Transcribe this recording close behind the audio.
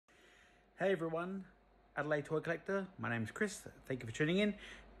Hey everyone, Adelaide Toy Collector. My name's Chris. Thank you for tuning in.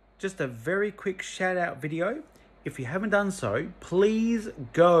 Just a very quick shout out video. If you haven't done so, please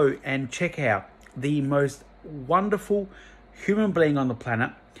go and check out the most wonderful human being on the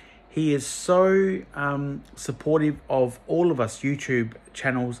planet. He is so supportive of all of us YouTube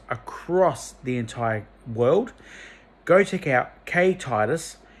channels across the entire world. Go check out K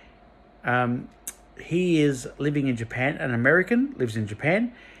TITUS. He is living in Japan, an American, lives in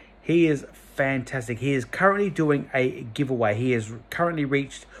Japan. He is fantastic. He is currently doing a giveaway. He has currently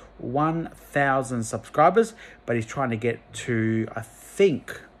reached 1,000 subscribers, but he's trying to get to, I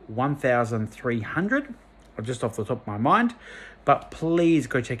think, 1,300, just off the top of my mind. But please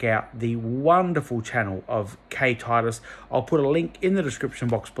go check out the wonderful channel of K TITUS. I'll put a link in the description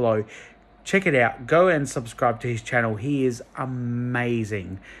box below. Check it out. Go and subscribe to his channel. He is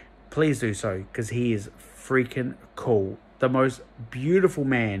amazing. Please do so, because he is freaking cool. The most beautiful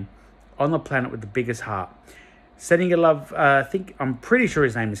man on the planet with the biggest heart. Sending your love, I'm pretty sure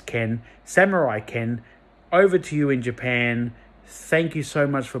his name is Ken, Samurai Ken, over to you in Japan. Thank you so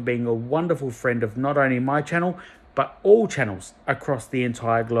much for being a wonderful friend of not only my channel, but all channels across the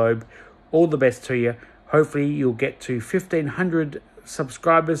entire globe. All the best to you. Hopefully you'll get to 1,500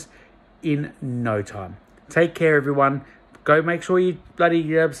 subscribers in no time. Take care, everyone. Go make sure you bloody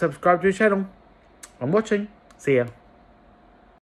subscribe to his channel. I'm watching. See ya.